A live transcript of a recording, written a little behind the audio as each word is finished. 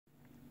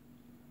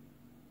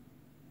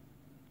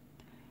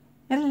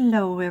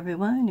Hello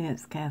everyone,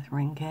 it's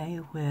Catherine K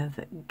with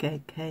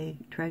KK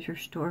Treasure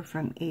Store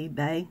from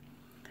eBay.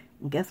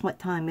 And guess what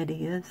time it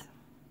is?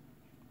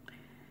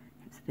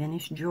 It's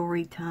finished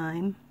jewelry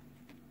time.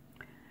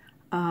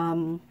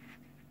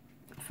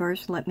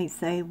 First, let me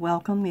say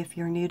welcome. If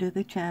you're new to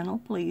the channel,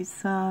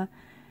 please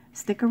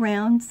stick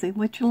around, see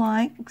what you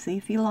like, see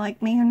if you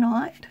like me or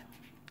not.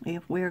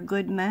 If we're a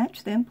good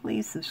match, then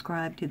please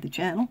subscribe to the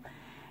channel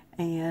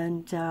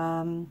and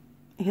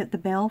hit the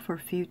bell for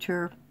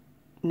future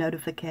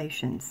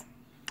notifications.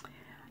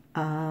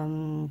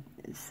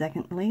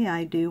 Secondly,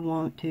 I do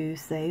want to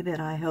say that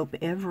I hope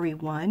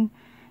everyone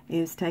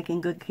is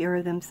taking good care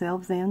of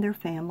themselves and their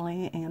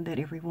family, and that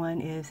everyone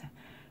is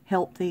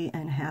healthy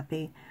and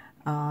happy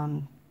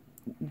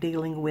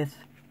dealing with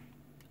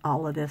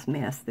all of this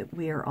mess that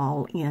we are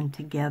all in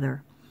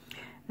together.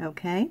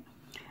 Okay?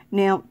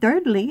 Now,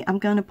 thirdly, I'm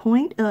going to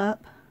point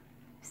up.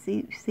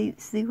 See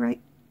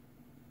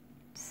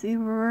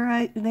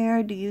right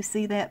there? Do you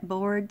see that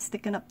board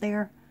sticking up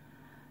there?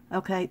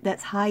 Okay,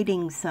 that's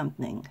hiding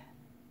something.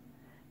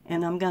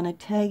 And I'm going to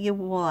tell you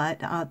what,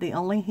 the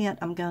only hint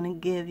I'm going to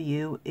give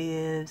you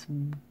is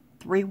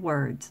 3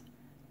 words.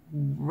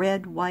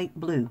 Red, white,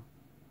 blue.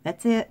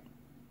 That's it.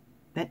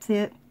 That's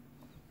it.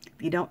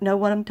 If you don't know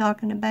what I'm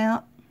talking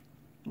about,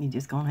 you're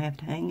just going to have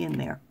to hang in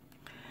there.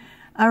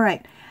 All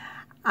right.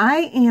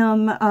 I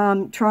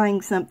am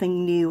trying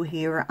something new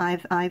here.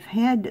 I've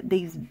had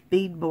these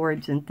bead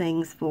boards and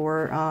things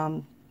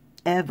for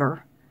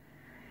ever,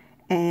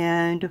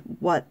 and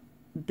what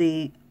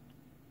the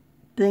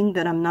thing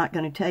that I'm not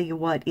going to tell you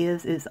what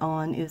is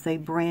a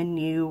brand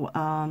new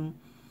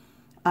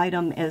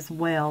item as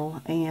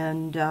well,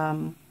 and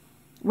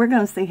we're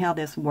going to see how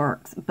this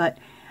works. But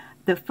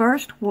the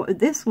first,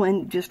 this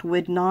one just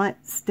would not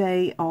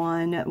stay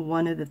on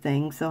one of the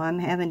things, so I'm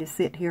having to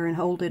sit here and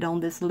hold it on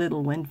this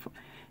little one.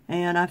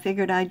 And I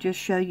figured I'd just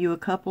show you a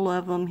couple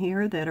of them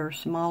here that are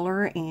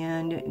smaller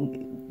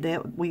and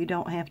that we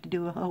don't have to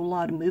do a whole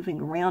lot of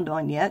moving around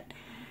on yet.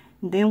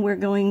 Then we're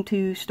going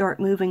to start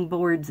moving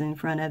boards in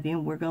front of you,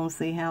 and we're going to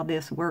see how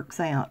this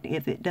works out.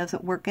 If it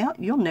doesn't work out,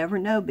 you'll never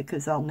know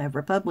because I'll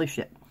never publish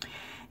it.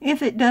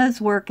 If it does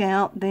work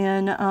out,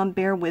 then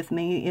bear with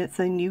me. It's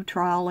a new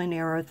trial and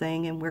error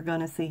thing, and we're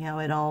going to see how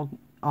it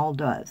all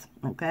does.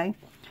 Okay?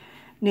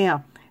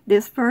 Now,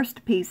 this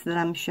first piece that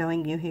I'm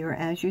showing you here,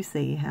 as you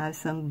see, has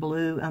some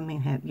blue.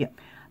 Yeah,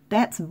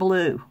 that's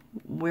blue.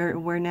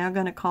 We're now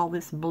going to call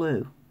this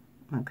blue.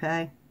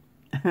 Okay?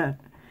 And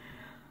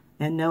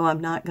no, I'm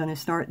not going to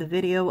start the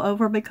video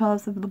over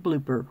because of the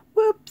blooper.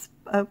 Whoops.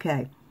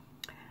 Okay.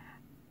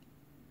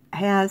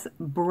 Has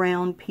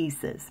brown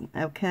pieces.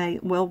 Okay.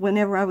 Well,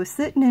 whenever I was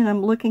sitting and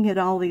I'm looking at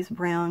all these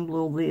brown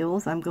little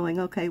deals, I'm going,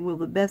 okay, well,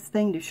 the best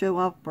thing to show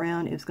off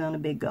brown is going to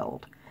be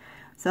gold.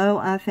 So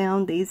I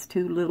found these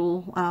 2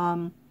 little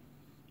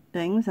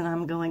things, and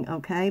I'm going,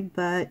 okay,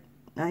 but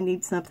I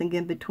need something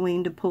in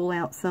between to pull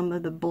out some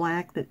of the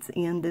black that's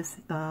in this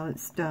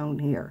stone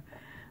here.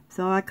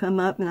 So I come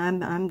up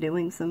and I'm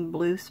doing some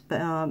blue,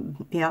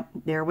 yeah,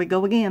 there we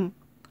go again.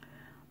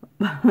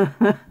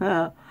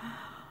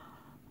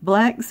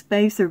 Black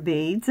spacer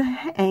beads,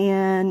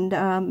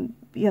 and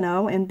you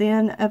know, and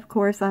then of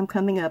course I'm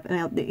coming up,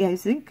 and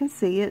as you can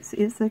see, it's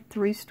a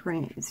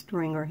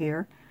 3-stringer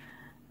here.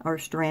 Or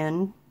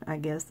strand, I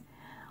guess.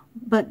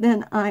 But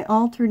then I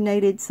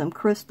alternated some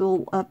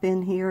crystal up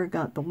in here.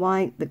 Got the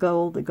white, the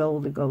gold, the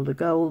gold, the gold, the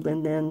gold,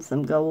 and then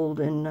some gold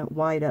and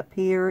white up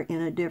here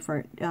in a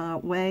different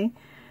way.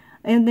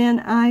 And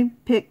then I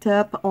picked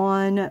up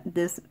on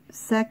this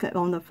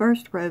on the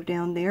first row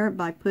down there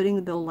by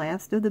putting the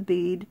last of the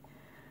bead,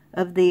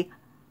 of the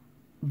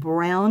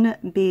brown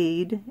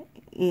bead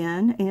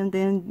in, and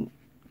then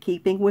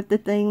keeping with the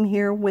theme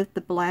here with the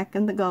black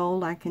and the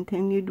gold, I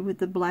continued with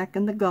the black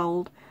and the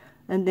gold,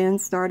 and then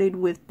started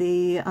with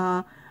the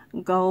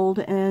gold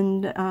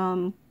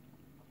and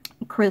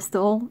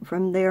crystal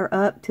from there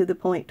up to the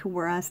point to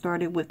where I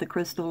started with the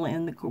crystal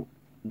and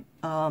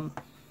the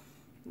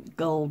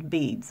gold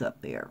beads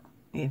up there,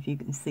 if you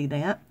can see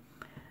that.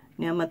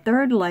 Now my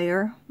third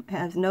layer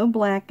has no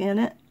black in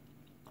it,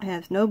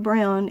 has no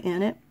brown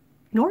in it,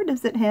 nor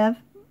does it have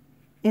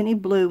any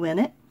blue in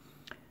it.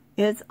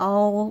 It's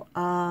all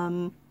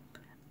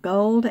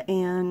gold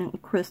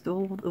and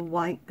crystal, the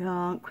white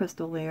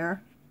crystal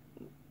there.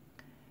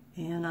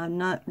 And I'm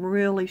not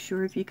really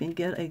sure if you can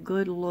get a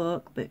good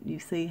look, but you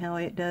see how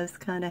it does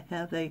kind of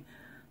have a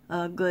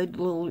good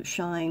little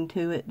shine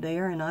to it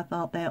there, and I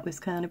thought that was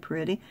kind of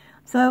pretty.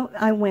 So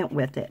I went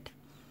with it.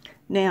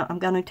 Now, I'm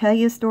going to tell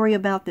you a story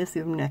about this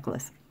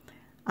necklace.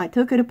 I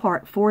took it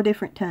apart 4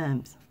 different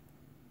times.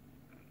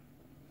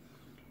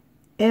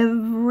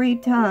 Every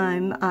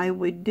time I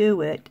would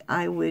do it,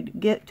 I would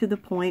get to the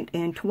point,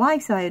 and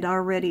twice I had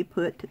already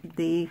put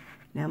the,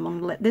 now I'm going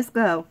to let this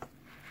go.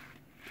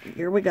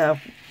 Here we go,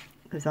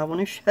 because I want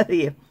to show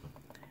you.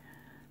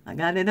 I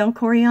got it on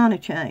Coriana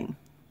chain,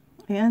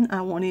 and I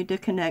wanted to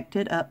connect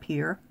it up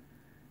here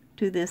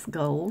to this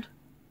gold,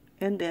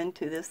 and then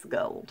to this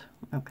gold,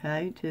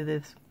 okay, to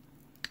this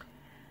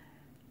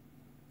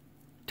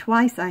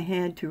twice I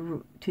had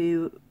to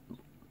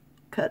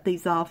cut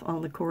these off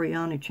on the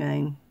Coriana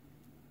chain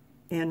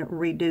and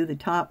redo the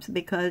tops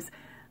because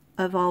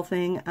of all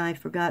thing I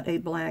forgot a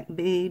black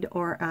bead,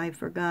 or I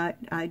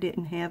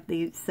didn't have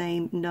the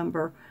same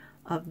number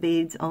of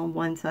beads on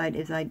one side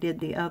as I did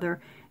the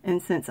other,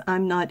 and since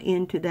I'm not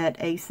into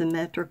that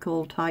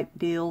asymmetrical type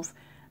deals,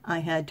 I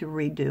had to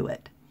redo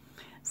it.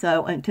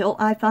 So until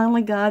I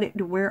finally got it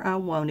to where I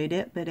wanted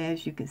it, but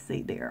as you can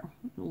see there,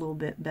 a little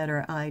bit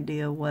better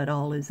idea what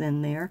all is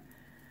in there.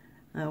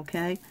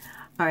 Okay,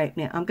 all right,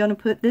 now I'm going to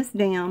put this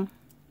down,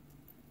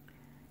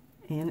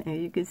 and as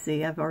you can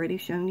see, I've already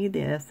shown you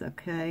this.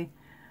 Okay,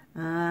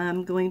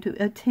 I'm going to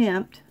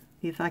attempt,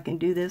 if I can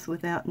do this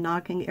without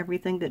knocking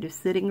everything that is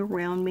sitting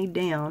around me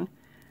down,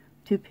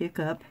 to pick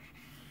up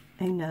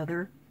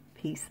another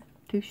piece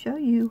to show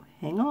you.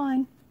 Hang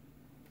on.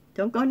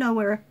 Don't go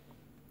nowhere.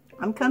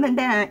 I'm coming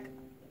back.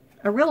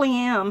 I really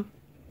am.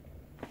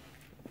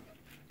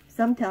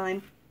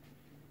 Sometime.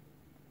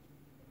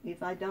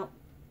 If I don't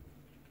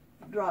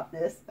drop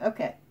this.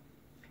 Okay.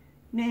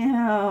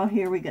 Now,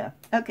 here we go.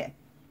 Okay.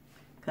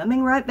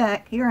 Coming right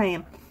back. Here I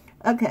am.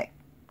 Okay.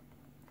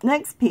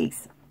 Next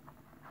piece.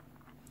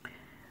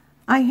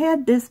 I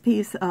had this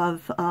piece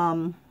of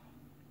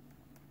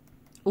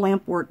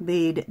lampwork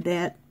bead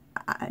that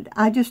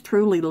I just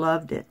truly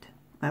loved it.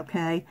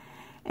 Okay.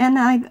 And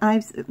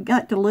I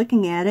got to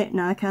looking at it,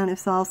 and I kind of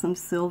saw some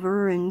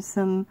silver and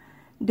some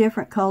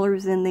different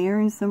colors in there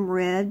and some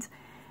reds.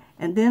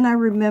 And then I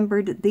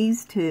remembered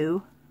these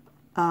two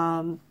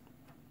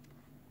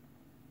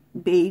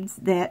beads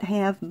that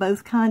have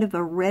both kind of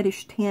a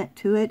reddish tint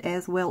to it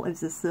as well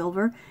as a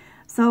silver.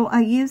 So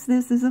I used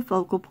this as a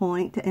focal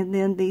point, and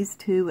then these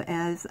two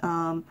as,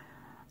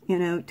 you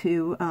know,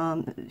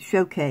 to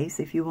showcase,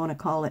 if you want to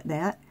call it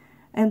that.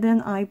 And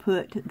then I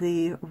put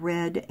the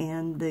red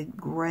and the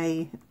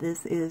gray.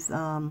 This is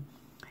I'm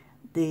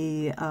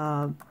going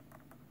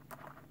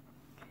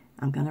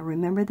to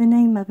remember the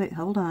name of it.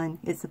 Hold on.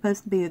 It's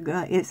supposed to be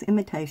it's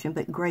imitation,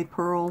 but gray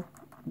pearl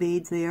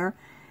beads there.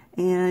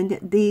 And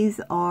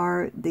these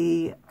are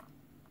the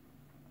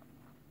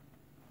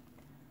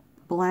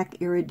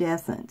black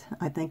iridescent,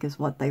 I think is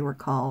what they were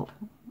called,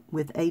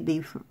 with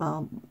AB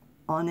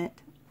on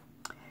it.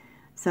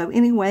 So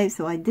anyway,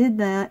 so I did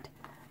that,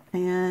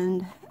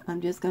 and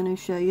I'm just going to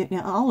show you.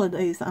 Now, all of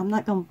these, I'm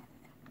not going to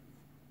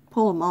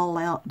pull them all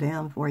out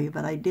down for you,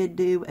 but I did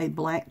do a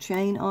black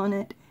chain on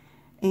it,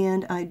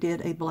 and I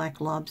did a black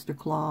lobster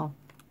claw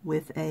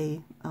with a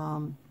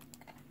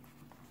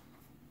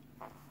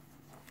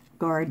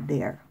guard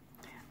there.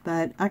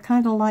 But I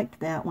kind of liked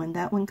that one.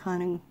 That one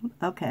kind of,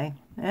 okay,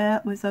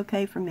 that was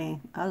okay for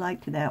me. I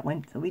liked that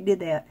one, so we did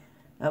that.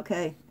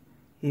 Okay,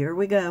 here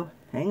we go.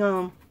 Hang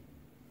on.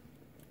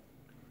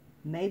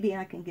 Maybe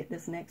I can get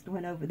this next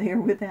one over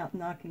there without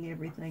knocking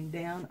everything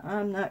down.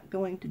 I'm not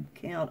going to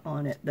count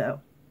on it,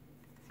 though.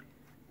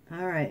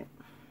 All right.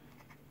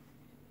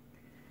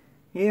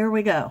 Here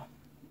we go.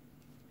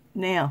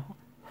 Now,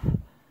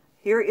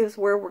 here is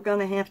where we're going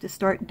to have to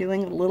start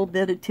doing a little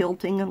bit of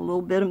tilting, a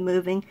little bit of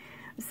moving.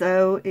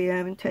 So,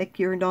 take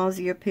your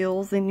nausea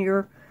pills and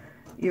your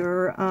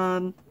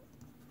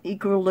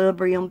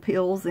equilibrium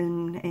pills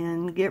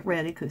and get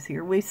ready, because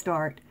here we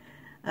start.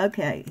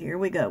 Okay, here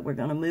we go. We're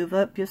going to move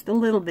up just a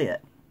little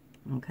bit.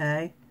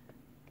 Okay?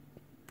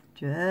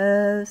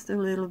 Just a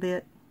little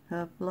bit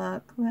of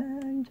luck.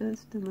 And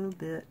just a little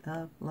bit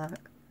of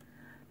luck.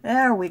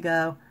 There we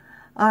go.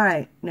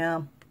 Alright,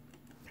 now,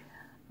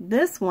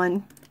 this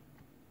one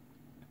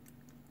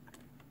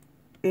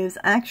is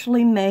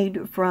actually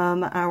made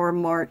from our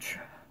March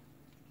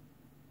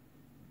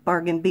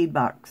Bargain Bead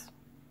Box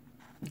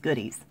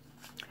goodies.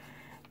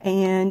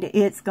 And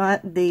it's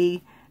got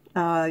the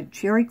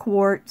cherry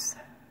quartz,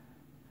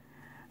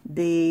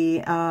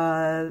 the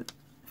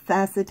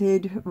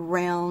faceted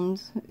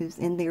rounds is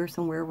in there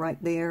somewhere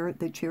right there,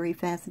 the cherry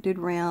faceted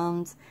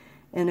rounds,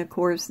 and of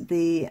course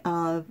the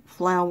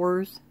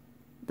flowers,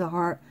 the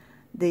heart,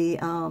 the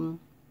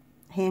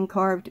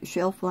hand-carved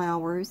shell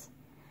flowers,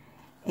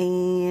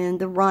 and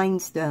the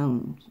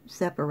rhinestone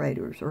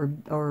separators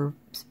or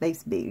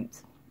space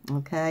beads.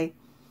 Okay,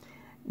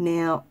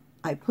 now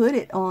I put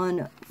it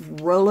on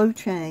Rolo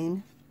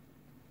chain,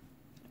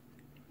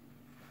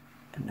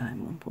 and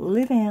I'm going to pull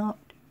it out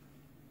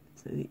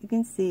so that you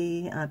can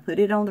see. I put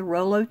it on the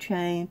Rolo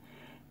chain,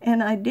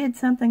 and I did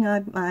something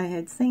I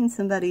had seen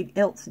somebody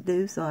else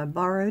do, so I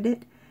borrowed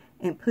it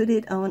and put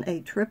it on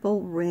a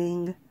triple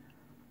ring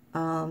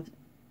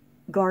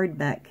guard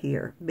back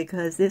here,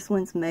 because this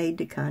one's made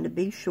to kind of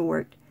be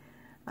short.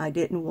 I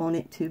didn't want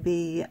it to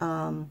be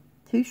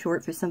too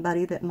short for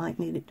somebody that might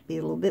need it to be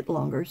a little bit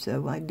longer,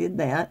 so I did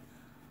that.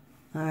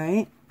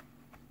 Alright,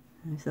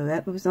 and so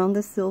that was on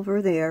the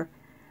silver there.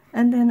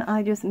 And then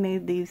I just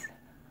made these,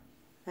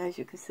 as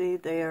you can see,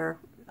 they're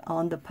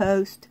on the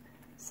post,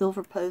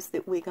 silver post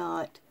that we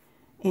got,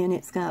 and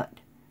it's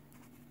got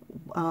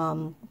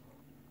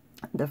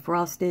the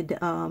frosted,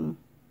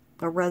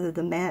 or rather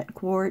the matte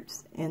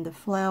quartz and the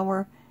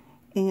flower,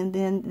 and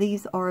then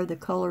these are the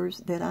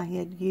colors that I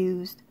had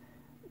used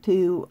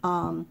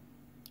to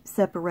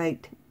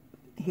separate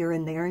here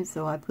and there, and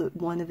so I put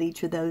one of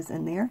each of those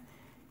in there,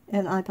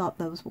 and I thought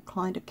those were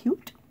kind of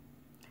cute.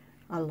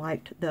 I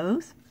liked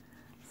those.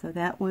 So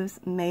that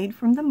was made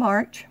from the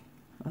March.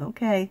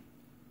 Okay.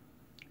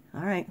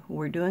 All right,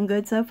 we're doing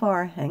good so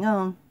far. Hang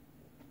on.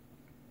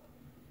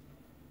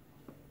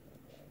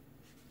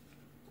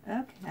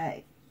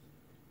 Okay.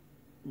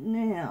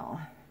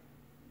 Now,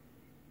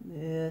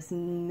 this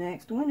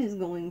next one is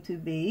going to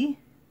be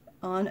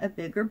on a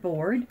bigger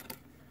board.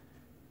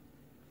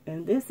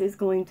 And this is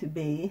going to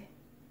be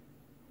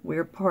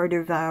where part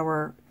of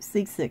our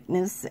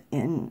seasickness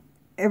and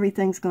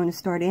everything's going to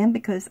start in,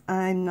 because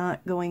I'm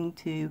not going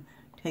to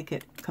take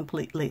it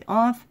completely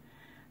off.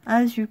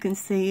 As you can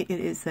see, it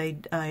is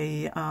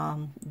a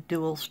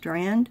dual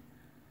strand,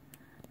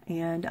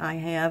 and I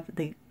have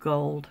the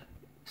gold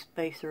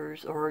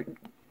spacers or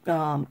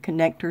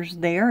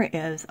connectors there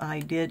as I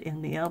did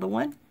in the other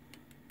one,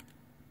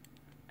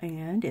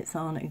 and it's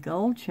on a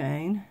gold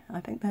chain. I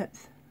think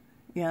that's,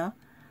 yeah.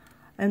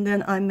 And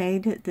then I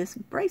made this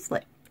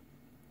bracelet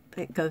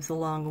that goes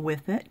along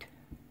with it,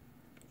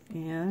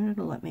 and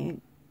let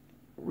me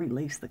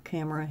release the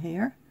camera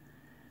here,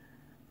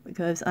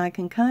 because I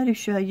can kind of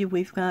show you.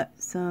 We've got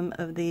some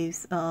of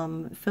these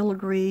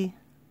filigree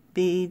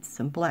beads,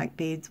 some black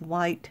beads,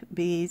 white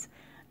beads.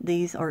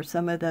 These are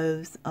some of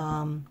those,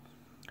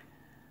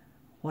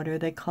 what are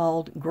they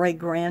called? Gray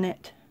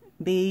granite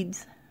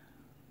beads.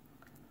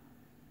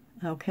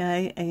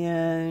 Okay,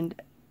 and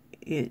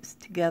it's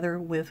together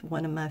with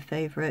one of my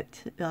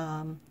favorite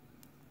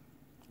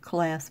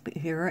clasp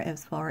here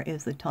as far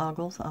as the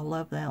toggles. I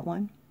love that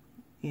one,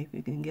 if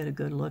you can get a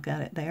good look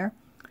at it there.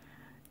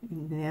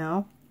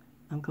 Now,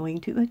 I'm going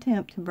to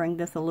attempt to bring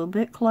this a little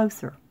bit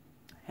closer.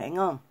 Hang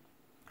on,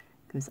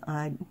 because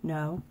I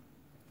know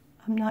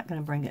I'm not going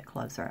to bring it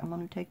closer. I'm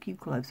going to take you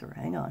closer.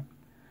 Hang on.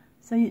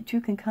 So that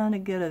you can kind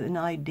of get an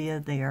idea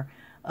there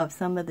of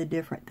some of the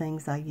different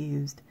things I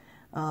used.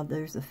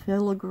 There's a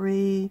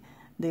filigree,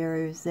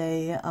 there's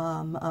a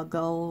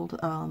gold,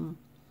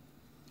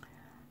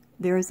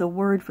 there's a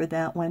word for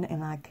that one,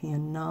 and I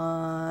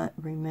cannot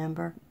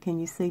remember. Can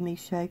you see me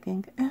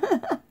shaking?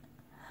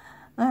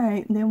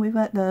 Alright, and then we've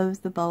got those,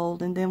 the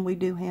bold, and then we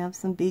do have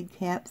some bead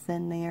caps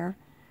in there,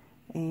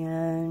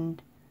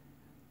 and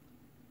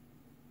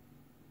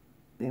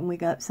then we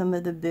got some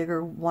of the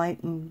bigger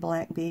white and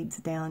black beads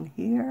down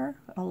here,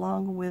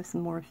 along with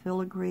some more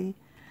filigree.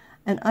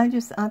 And I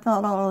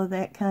thought all of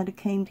that kind of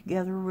came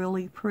together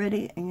really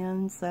pretty,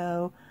 and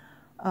so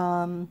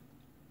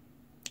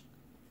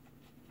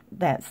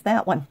that's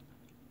that one.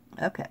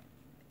 Okay,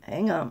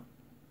 hang on.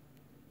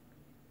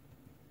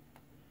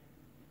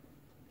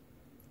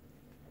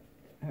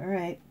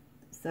 Alright,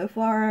 so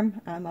far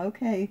I'm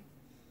okay.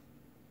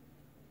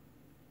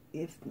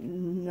 If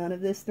none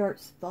of this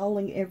starts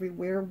falling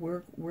everywhere,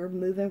 we're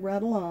moving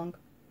right along.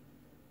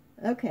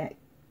 Okay,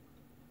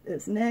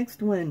 this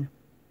next one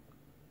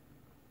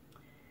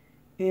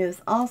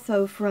is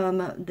also from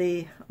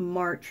the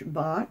March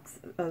box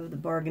of the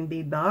Bargain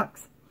Bead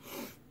Box.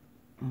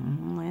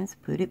 Let's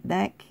put it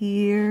back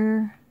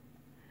here,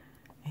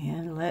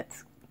 and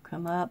let's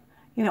come up.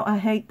 You know, I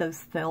hate those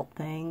felt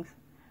things.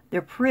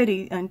 They're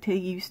pretty until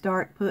you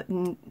start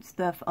putting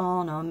stuff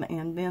on them,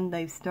 and then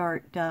they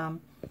start,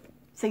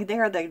 see,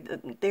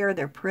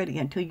 they're pretty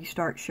until you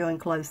start showing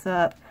close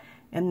up,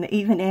 and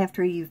even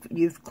after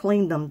you've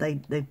cleaned them, they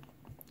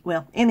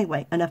well,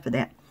 anyway, enough of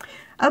that.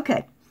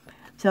 Okay,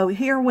 so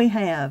here we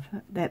have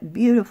that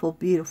beautiful,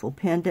 beautiful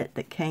pendant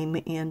that came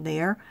in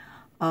there.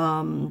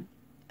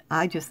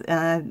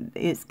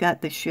 It's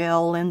got the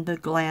shell and the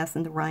glass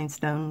and the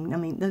rhinestone. I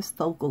mean, this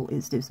focal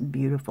is just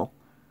beautiful.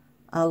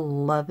 I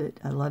love it.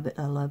 I love it.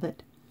 I love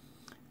it.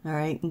 All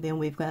right, and then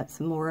we've got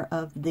some more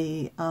of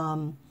the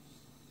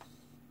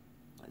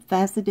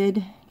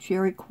faceted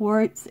cherry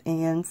quartz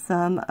and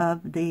some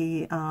of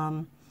the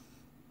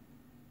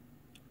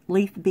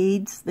leaf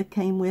beads that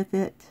came with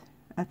it.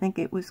 I think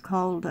it was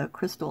called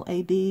Crystal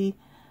AB.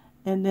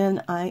 And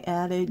then I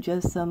added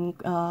just some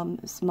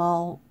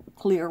small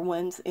clear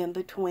ones in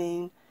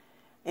between.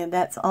 And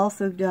that's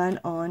also done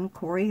on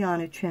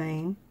Coriana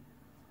chain.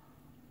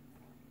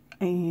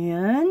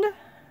 And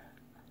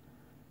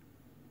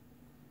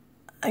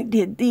I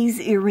did these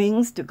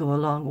earrings to go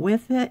along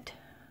with it.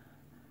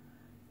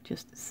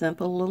 Just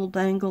simple little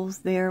dangles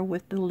there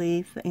with the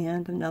leaf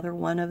and another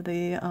one of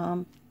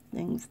the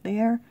things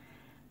there.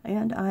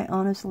 And I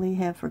honestly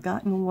have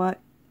forgotten what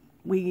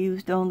we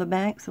used on the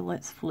back, so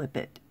let's flip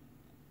it.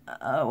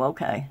 Oh,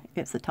 okay.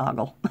 It's a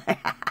toggle.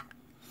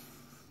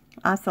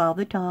 I saw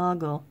the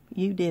toggle.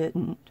 You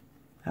didn't.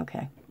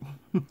 Okay.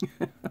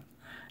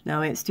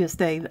 No, it's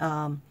just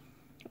a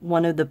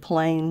one of the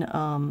plain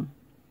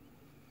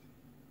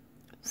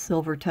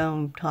silver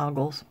tone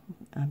toggles.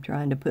 I'm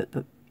trying to put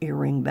the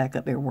earring back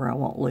up there where I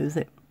won't lose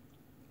it.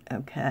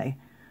 Okay.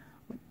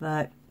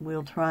 But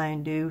we'll try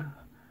and do,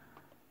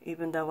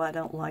 even though I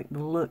don't like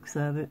the looks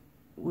of it,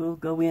 we'll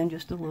go in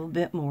just a little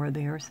bit more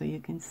there so you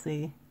can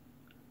see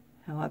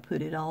how I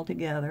put it all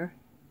together.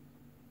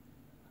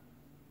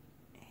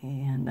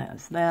 And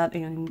that's that.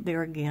 And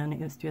there again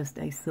is just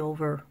a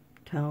silver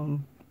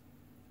tone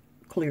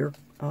clear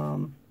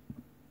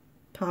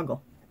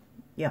toggle.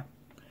 Yeah.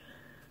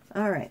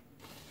 All right.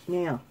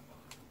 Now,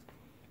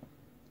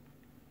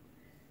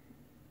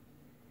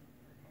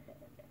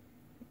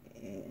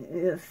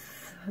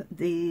 if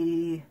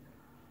the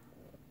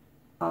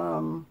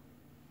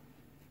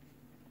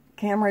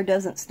camera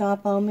doesn't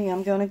stop on me,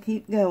 I'm going to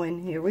keep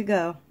going. Here we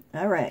go.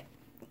 All right.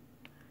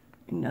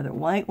 Another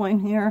white one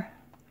here.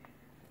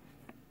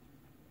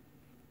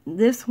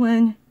 This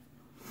one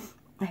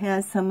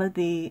has some of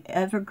the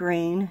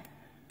evergreen,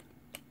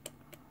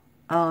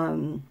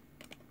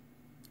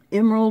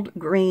 emerald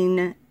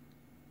green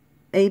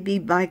AB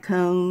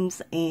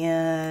bicones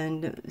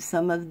and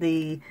some of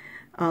the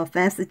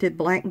faceted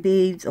black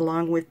beads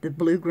along with the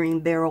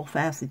blue-green beryl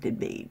faceted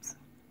beads.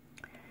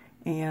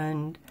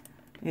 And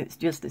it's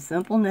just a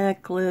simple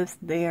necklace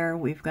there.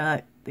 We've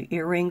got the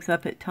earrings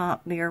up at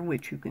top there,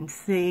 which you can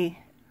see.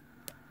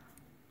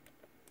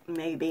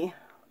 Maybe.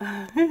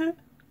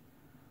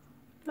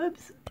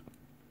 Oops.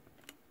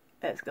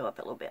 Let's go up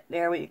a little bit.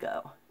 There we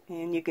go.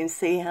 And you can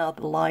see how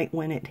the light,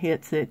 when it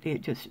hits it,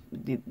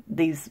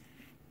 these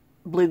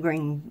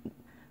blue-green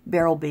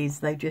beryl beads,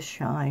 they just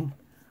shine.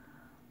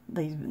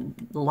 The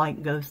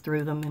light goes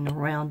through them and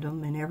around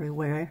them and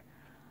everywhere.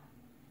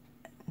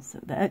 So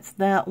that's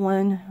that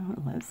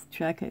one. Let's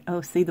check it.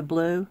 Oh, see the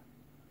blue?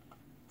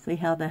 See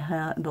how the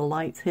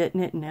light's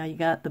hitting it, and now you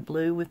got the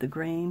blue with the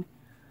green?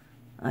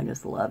 I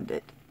just loved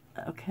it.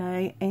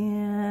 Okay,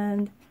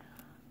 and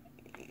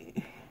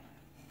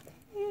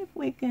if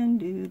we can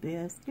do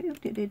this,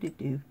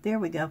 there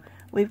we go.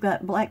 We've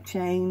got black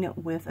chain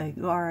with a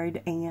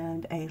guard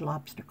and a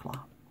lobster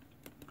claw.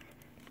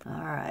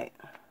 All right,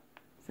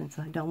 since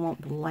I don't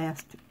want the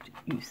last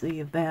you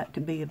see of that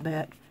to be a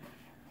bet,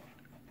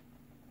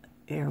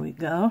 there we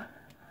go.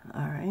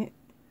 All right.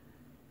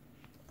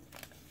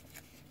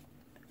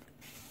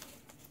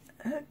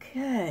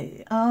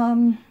 Okay,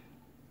 I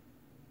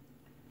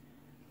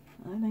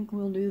think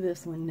we'll do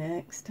this one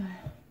next.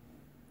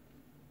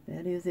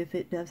 That is, if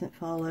it doesn't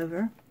fall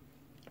over.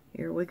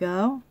 Here we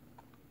go.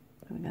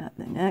 We got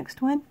the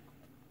next one.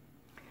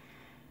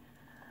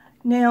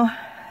 Now,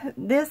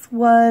 this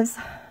was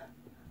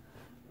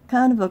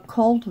kind of a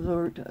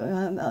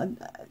cultivar.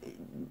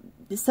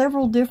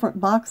 Several different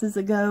boxes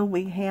ago,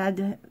 we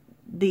had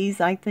these,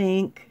 I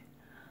think.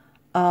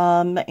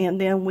 And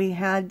then we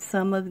had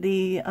some of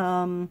the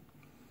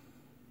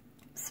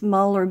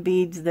smaller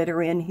beads that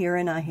are in here,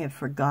 and I have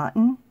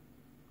forgotten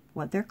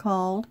what they're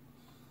called.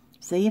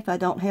 See, if I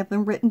don't have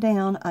them written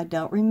down, I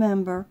don't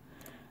remember.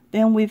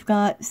 Then we've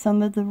got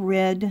some of the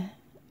red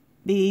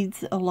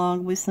beads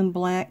along with some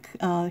black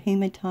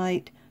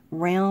hematite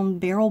round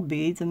barrel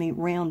beads,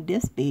 round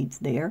disc beads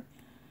there.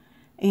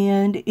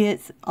 And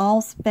it's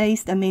all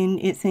spaced,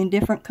 it's in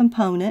different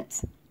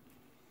components.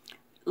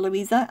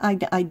 Louisa, I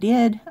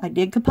did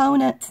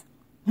components.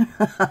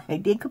 I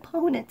did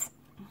components.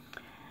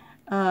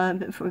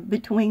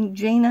 Between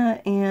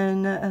Gina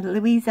and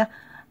Louisa,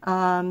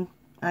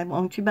 I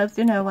want you both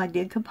to know I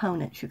did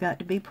components. You got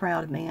to be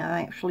proud of me.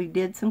 I actually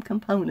did some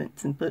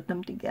components and put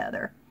them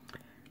together.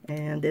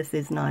 And this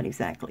is not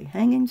exactly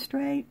hanging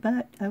straight,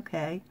 but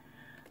okay.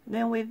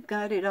 Then we've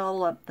got it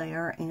all up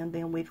there, and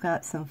then we've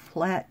got some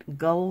flat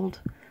gold,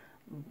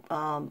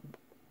 kind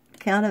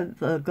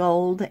of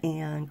gold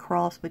and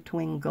cross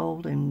between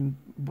gold and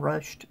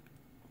brushed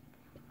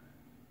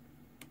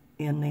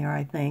in there,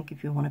 I think,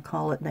 if you want to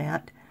call it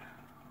that.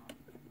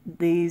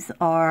 These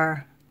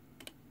are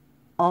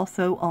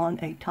also on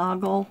a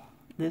toggle.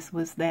 This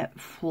was that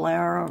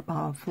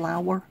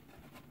flower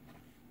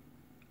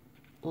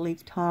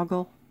leaf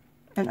toggle.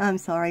 And I'm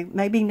sorry,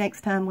 maybe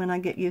next time when I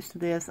get used to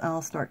this,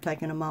 I'll start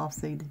taking them off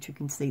so that you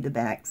can see the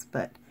backs.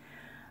 But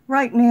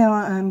right now,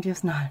 I'm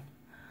just not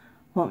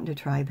wanting to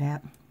try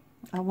that.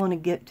 I want to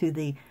get to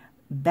the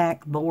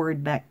back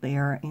board back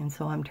there, and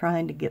so I'm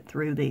trying to get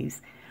through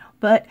these.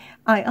 But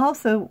I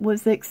also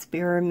was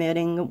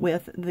experimenting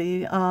with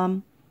the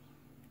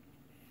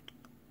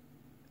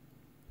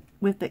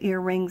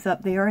earrings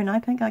up there, and I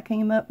think I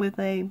came up with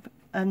an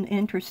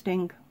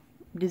interesting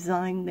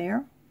design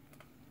there.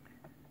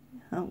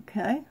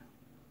 Okay.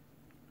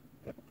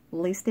 At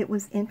least it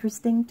was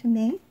interesting to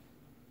me.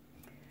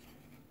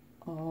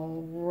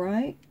 All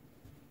right.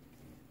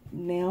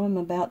 Now I'm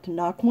about to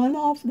knock one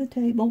off the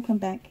table. Come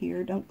back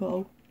here. Don't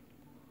go.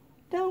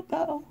 Don't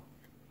go.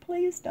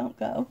 Please don't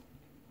go.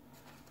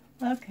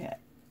 Okay.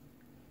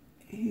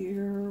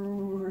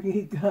 Here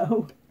we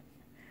go.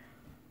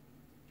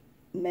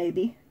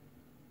 Maybe.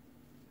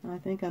 I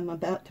think I'm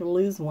about to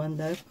lose one,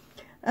 though.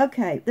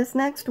 Okay, this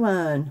next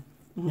one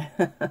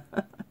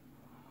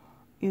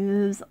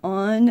is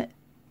on.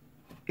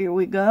 Here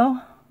we go.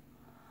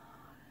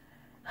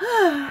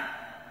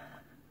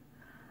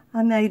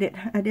 I made it.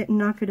 I didn't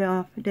knock it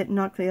off. I didn't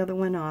knock the other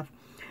one off.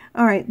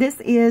 All right, this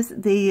is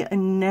the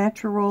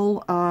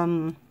natural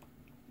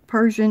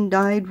Persian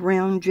dyed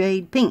round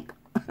jade pink.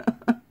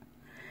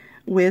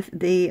 with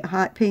the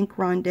hot pink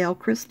rondelle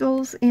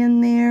crystals in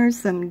there,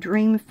 some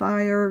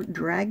Dreamfire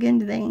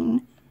Dragon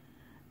Vein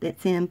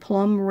that's in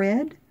plum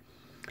red.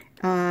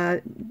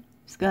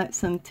 It's got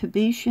some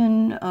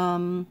Tibetan,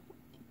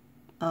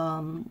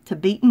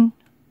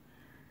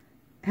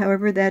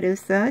 however that is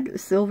said,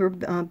 silver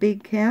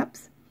bead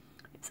caps.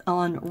 It's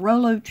on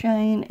Rolo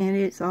chain, and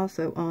it's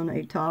also on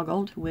a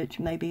toggled, which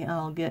maybe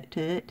I'll get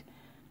to it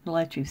and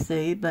let you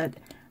see, but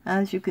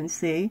as you can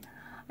see.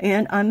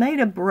 And I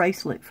made a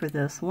bracelet for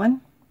this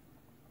one,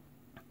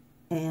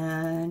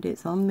 and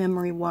it's on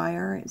memory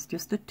wire. It's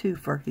just a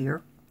twofer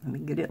here. Let me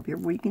get up here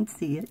where you can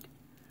see it.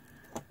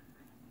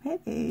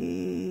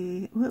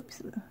 Hey,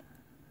 whoops.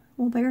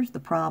 Well, there's the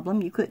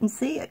problem. You couldn't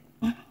see it.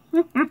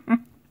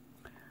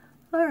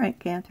 All right,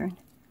 Catherine.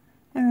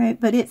 All right,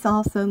 but it's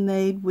also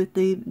made with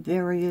the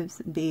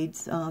various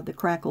beads, the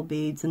crackle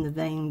beads and the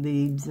vein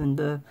beads and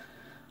the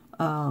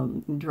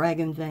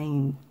dragon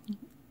vein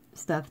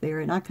stuff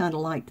there. And I kind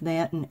of liked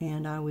that,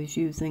 and I was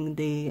using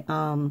the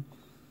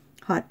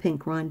hot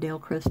pink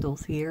rondelle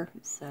crystals here.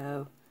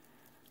 So,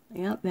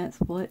 yep, that's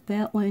what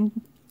that one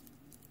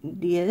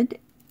did.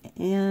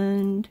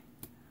 And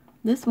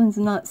this one's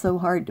not so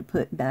hard to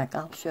put back.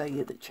 I'll show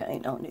you the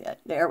chain on it.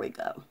 There we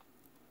go.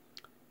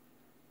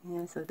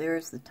 And so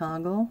there's the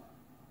toggle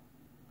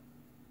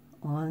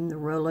on the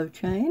Rolo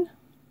chain.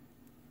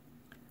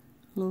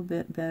 A little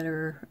bit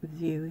better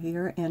view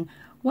here. And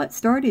what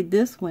started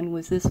this one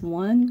was this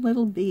one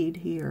little bead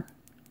here.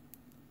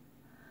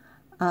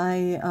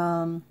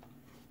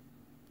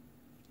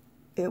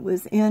 It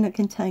was in a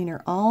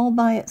container all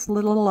by its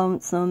little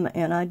lonesome,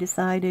 and I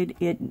decided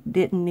it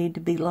didn't need to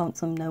be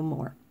lonesome no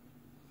more.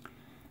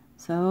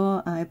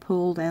 So I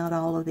pulled out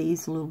all of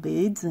these little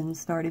beads and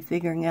started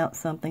figuring out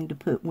something to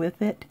put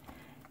with it,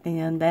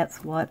 and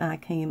that's what I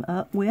came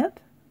up with.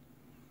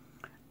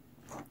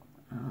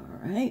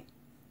 Alright,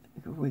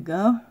 here we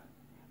go.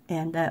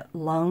 And that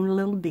lone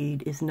little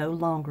bead is no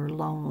longer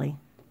lonely.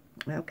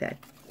 Okay.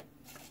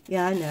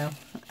 Yeah, I know.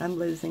 I'm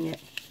losing it.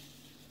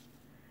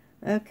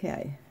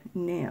 Okay,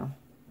 now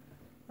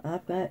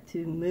I've got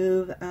to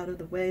move out of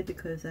the way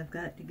because I've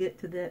got to get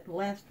to that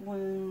last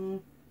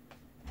one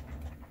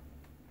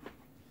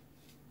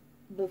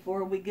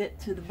before we get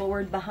to the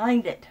board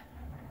behind it.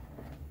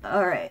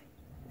 Alright.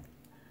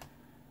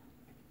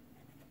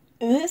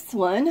 This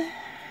one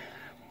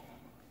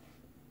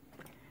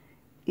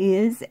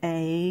is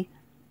a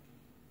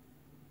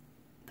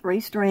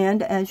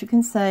 3-strand, as you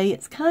can see.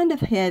 It's kind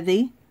of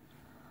heavy.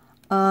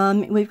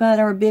 We've got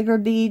our bigger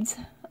beads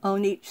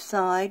on each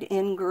side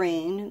in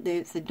green.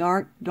 There's a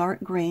dark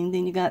green.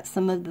 Then you got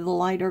some of the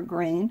lighter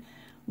green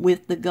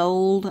with the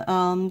gold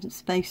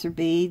spacer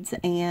beads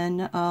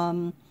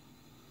and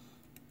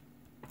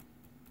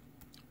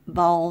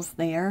balls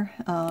there.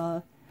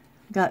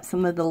 Got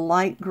some of the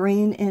light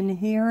green in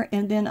here,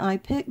 and then I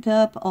picked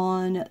up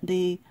on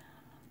the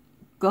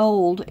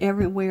gold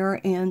everywhere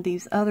and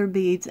these other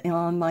beads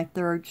on my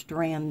 3rd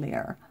strand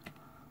there.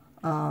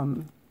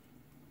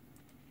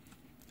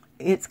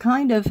 It's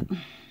kind of,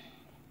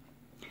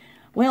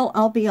 well,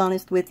 I'll be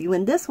honest with you.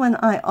 In this one,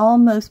 I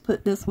almost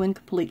put this one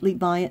completely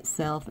by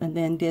itself and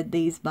then did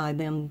these by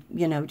them,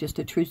 you know, just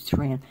a true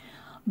strand.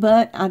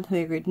 But I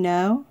figured,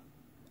 no,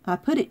 I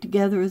put it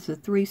together as a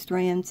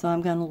 3-strand, so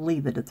I'm going to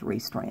leave it a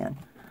 3-strand.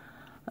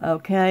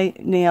 Okay,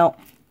 now,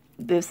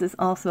 this is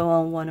also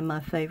on one of my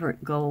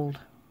favorite gold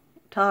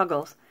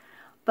toggles,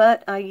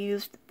 but I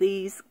used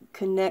these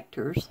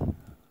connectors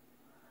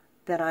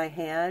that I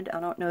had. I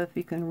don't know if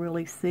you can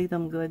really see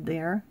them good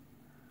there.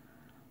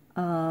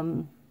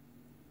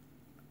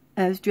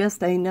 As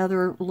just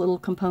another little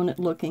component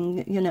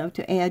looking, you know,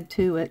 to add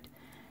to it.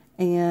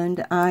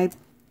 And I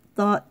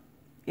thought,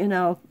 you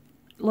know,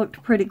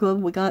 looked pretty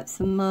good. We got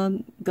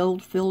some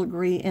gold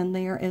filigree in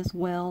there as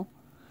well.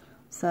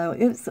 So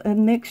it's a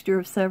mixture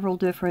of several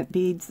different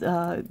beads,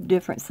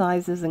 different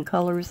sizes and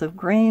colors of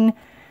green,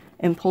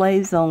 and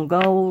plays on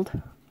gold.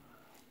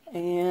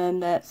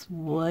 And that's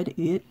what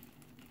it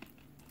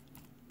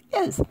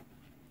is.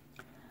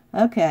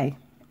 Okay.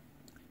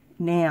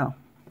 Now,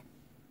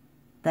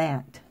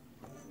 that.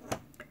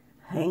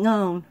 Hang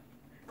on,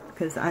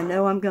 because I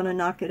know I'm going to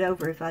knock it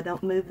over if I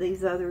don't move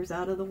these others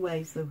out of the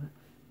way. So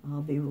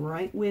I'll be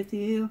right with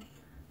you.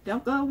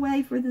 Don't go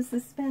away for the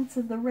suspense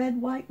of the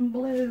red, white, and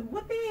blue.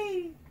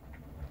 Whoopee!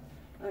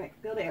 Alright,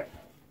 go there.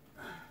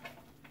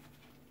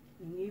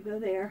 And you go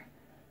there.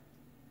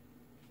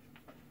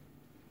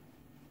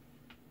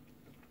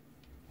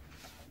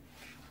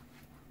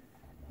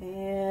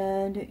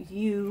 And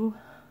you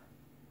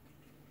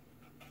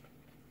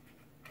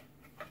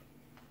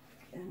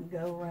can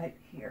go right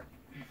here.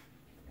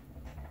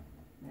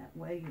 That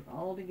way you're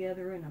all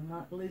together and I'm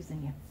not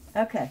losing you.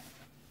 Okay.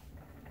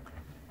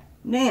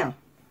 Now,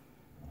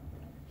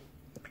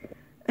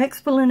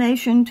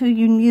 explanation to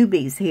you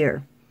newbies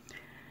here.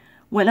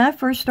 When I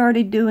first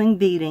started doing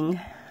beading,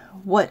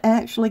 what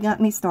actually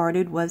got me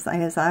started was,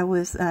 as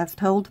I've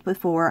told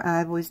before,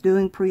 I was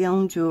doing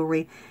pre-owned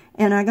jewelry,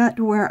 and I got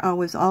to where I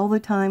was all the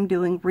time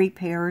doing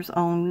repairs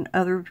on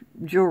other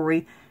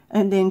jewelry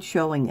and then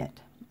showing it.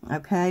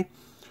 okay?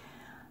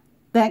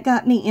 That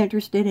got me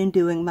interested in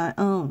doing my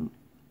own.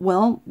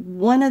 Well,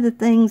 one of the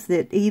things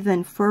that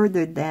even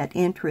furthered that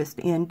interest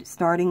in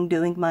starting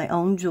doing my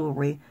own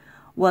jewelry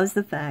was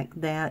the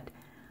fact that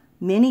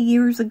many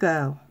years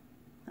ago,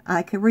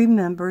 I can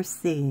remember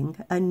seeing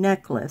a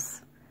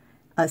necklace,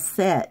 a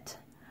set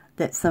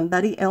that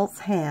somebody else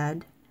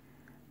had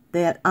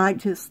that I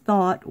just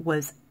thought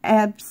was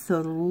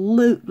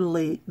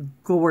absolutely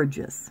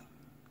gorgeous.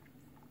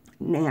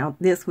 Now,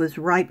 this was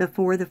right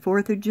before the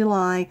 4th of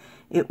July.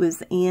 It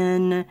was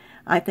in,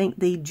 I think,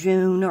 the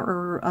June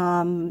or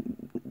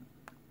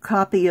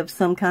copy of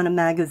some kind of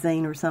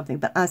magazine or something.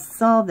 But I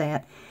saw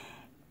that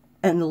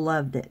and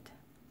loved it.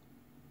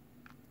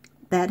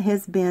 That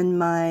has been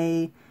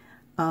my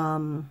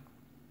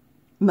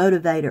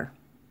motivator.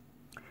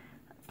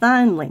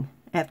 Finally,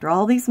 after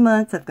all these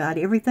months, I've got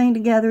everything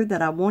together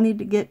that I wanted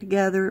to get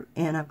together,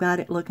 and I've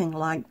got it looking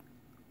like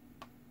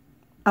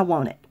I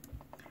want it.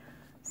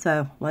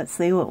 So, let's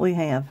see what we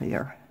have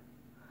here.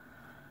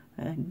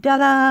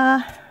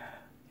 Ta-da!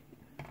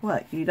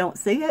 What, you don't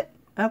see it?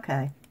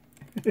 Okay.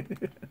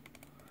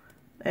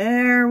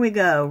 There we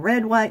go.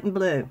 Red, white, and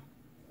blue.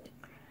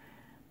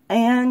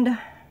 And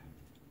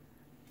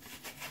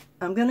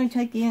I'm going to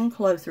take you in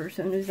closer as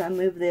soon as I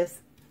move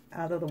this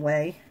out of the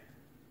way.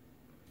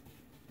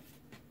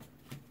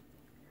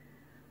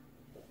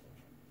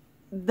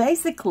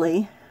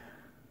 Basically,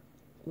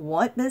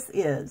 what this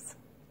is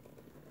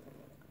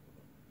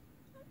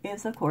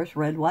of course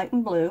red, white,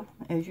 and blue,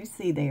 as you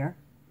see there.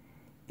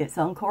 It's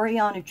on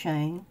Coriana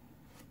chain.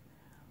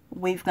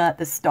 We've got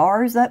the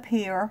stars up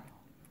here,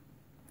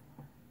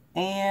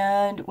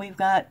 and we've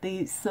got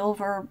the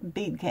silver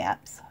bead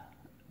caps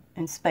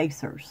and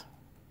spacers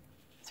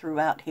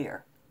throughout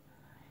here.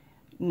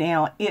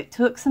 Now, it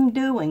took some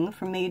doing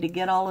for me to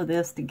get all of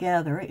this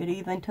together. It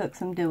even took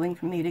some doing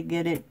for me to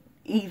get it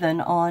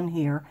even on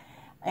here.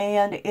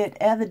 And it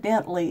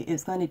evidently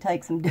is going to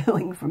take some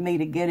doing for me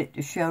to get it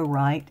to show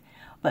right.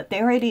 But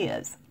there it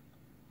is.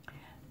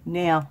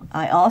 Now,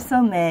 I also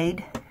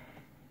made,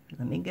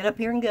 let me get up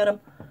here and get them,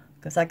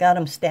 because I got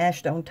them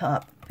stashed on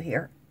top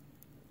here.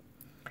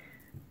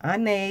 I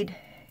made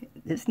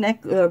this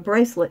neck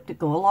bracelet to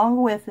go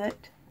along with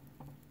it.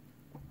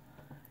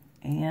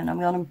 And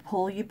I'm going to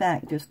pull you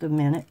back just a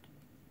minute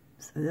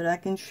so that I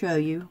can show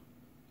you.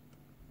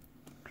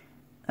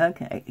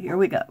 Okay, here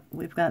we go.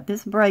 We've got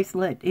this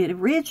bracelet. It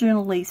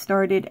originally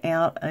started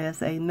out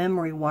as a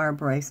memory wire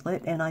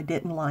bracelet, and I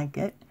didn't like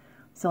it.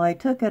 So I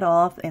took it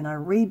off and I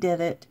redid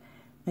it,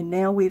 and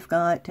now we've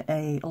got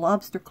a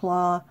lobster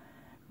claw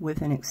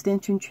with an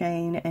extension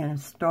chain and a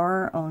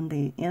star on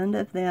the end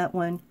of that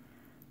one,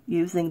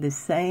 using the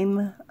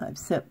same,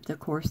 except of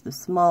course the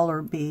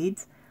smaller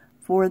beads,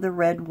 for the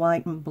red,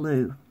 white, and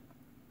blue.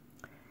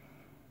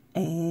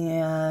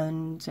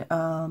 And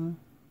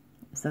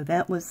so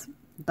that was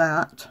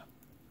that.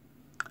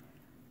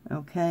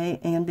 Okay,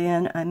 and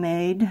then I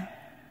made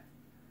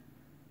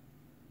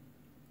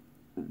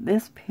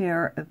this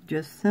pair of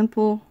just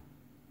simple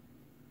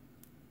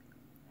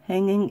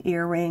hanging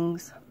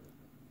earrings.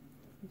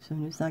 As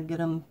soon as I get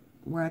them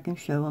where I can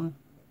show them,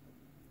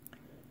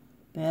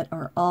 that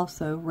are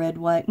also red,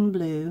 white, and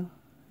blue.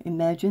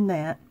 Imagine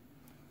that,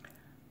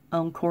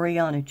 on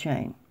Coriana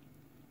chain.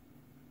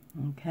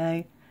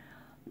 Okay,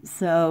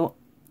 so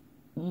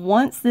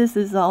once this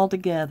is all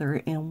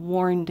together and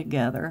worn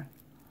together,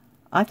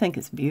 I think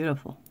it's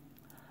beautiful.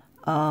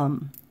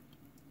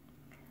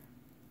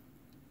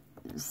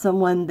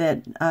 Someone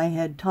that I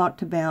had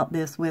talked about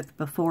this with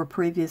before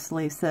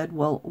previously said,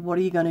 well, what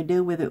are you going to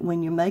do with it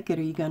when you make it?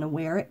 Are you going to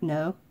wear it?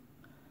 No,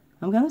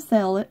 I'm going to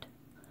sell it.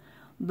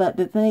 But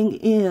the thing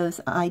is,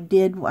 I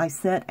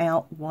set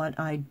out what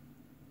I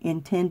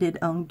intended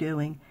on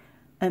doing,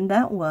 and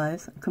that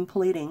was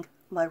completing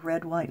my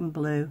red, white, and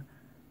blue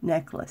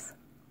necklace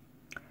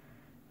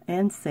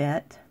and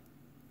set.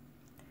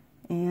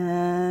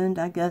 And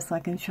I guess I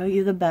can show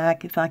you the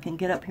back if I can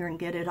get up here and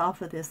get it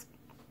off of this.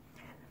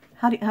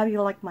 How do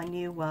you like my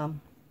new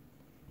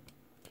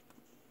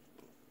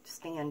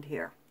stand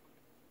here?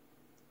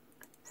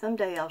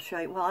 Someday I'll show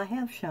you. Well, I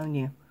have shown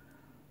you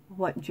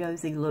what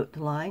Josie looked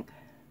like,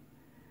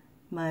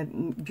 my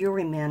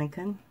jewelry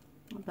mannequin.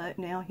 But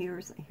now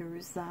here's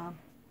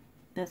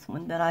this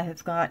one that I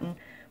have gotten,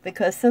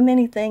 because so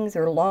many things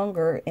are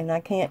longer and I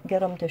can't get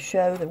them to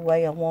show the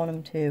way I want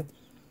them to.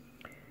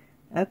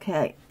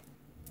 Okay.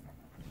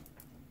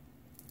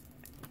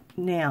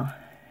 Now,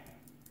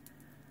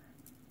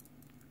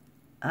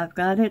 I've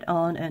got it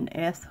on an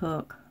S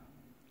hook.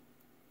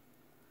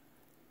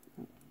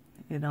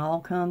 It all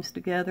comes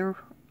together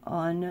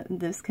on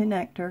this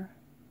connector.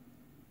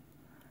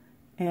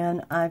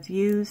 And I've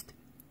used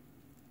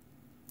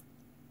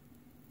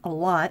a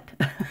lot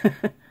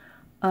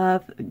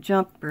of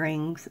jump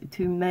rings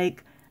to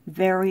make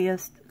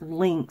various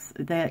lengths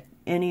so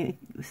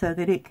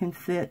that it can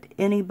fit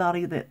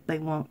anybody that they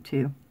want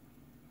to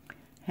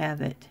have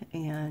it.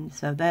 And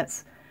so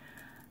that's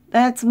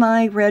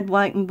my red,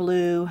 white, and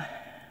blue.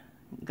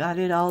 Got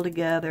it all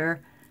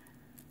together.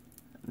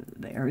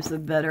 There's a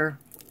better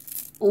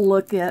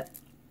look at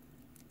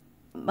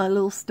my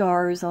little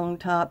stars on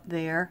top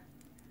there.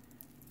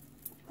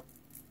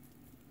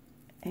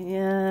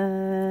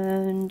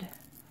 And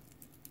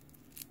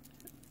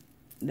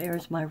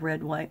there's my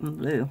red, white, and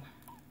blue.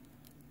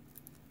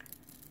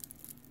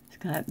 It's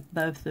got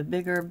both the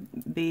bigger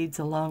beads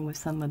along with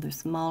some of the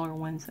smaller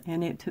ones,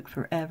 and it took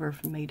forever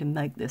for me to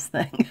make this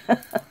thing.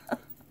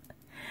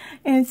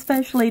 And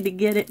especially to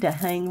get it to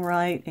hang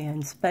right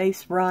and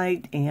space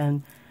right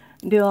and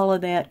do all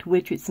of that,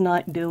 which it's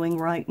not doing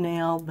right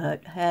now,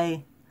 but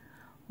hey,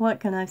 what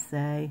can I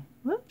say?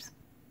 Whoops.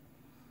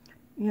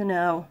 You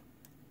know,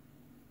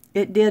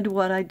 it did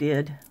what I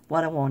did,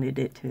 what I wanted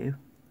it to.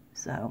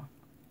 So,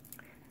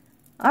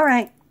 all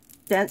right,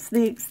 that's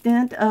the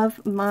extent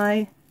of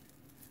my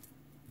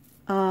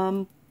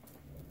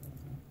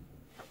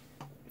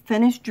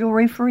finished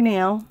jewelry for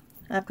now.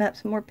 I've got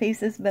some more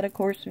pieces, but of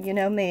course, you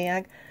know me,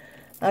 I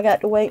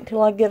got to wait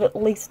until I get at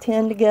least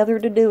 10 together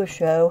to do a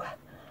show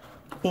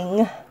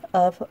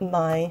of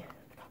my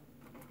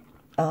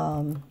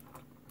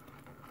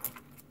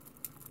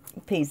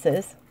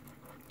pieces.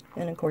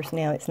 And of course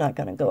now it's not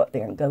going to go up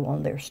there and go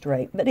on there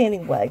straight. But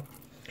anyway,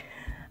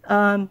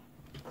 thank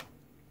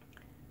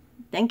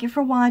you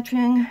for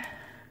watching.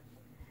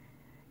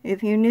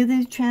 If you're new to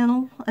this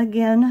channel,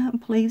 again,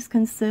 please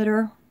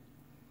consider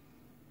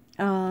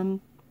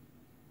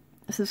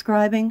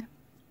subscribing.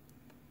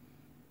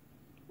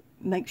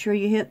 Make sure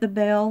you hit the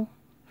bell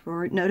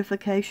for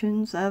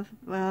notifications of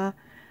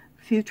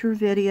future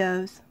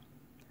videos.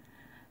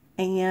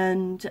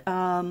 And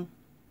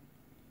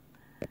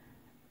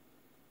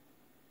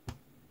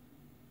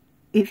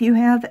if you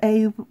have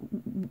a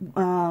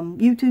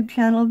YouTube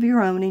channel of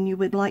your own and you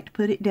would like to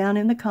put it down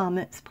in the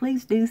comments,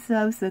 please do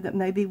so that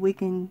maybe we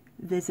can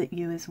visit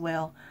you as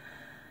well.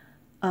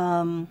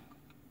 Those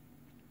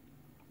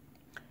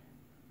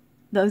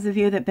of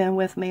you that have been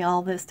with me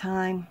all this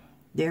time,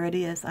 there it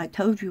is. I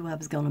told you I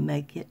was going to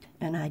make it,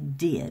 and I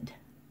did.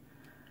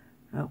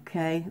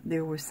 Okay,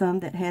 there were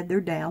some that had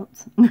their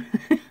doubts.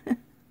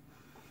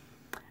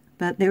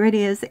 But there it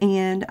is,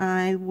 and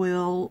I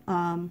will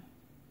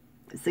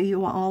see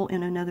you all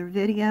in another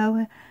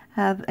video.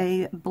 Have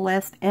a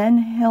blessed and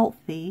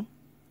healthy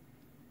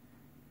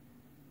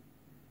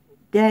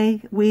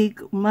day,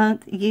 week,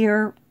 month,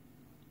 year,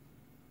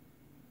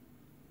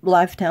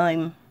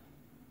 lifetime,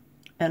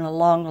 and a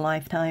long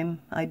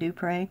lifetime, I do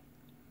pray.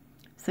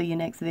 See you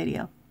next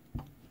video.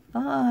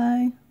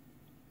 Bye.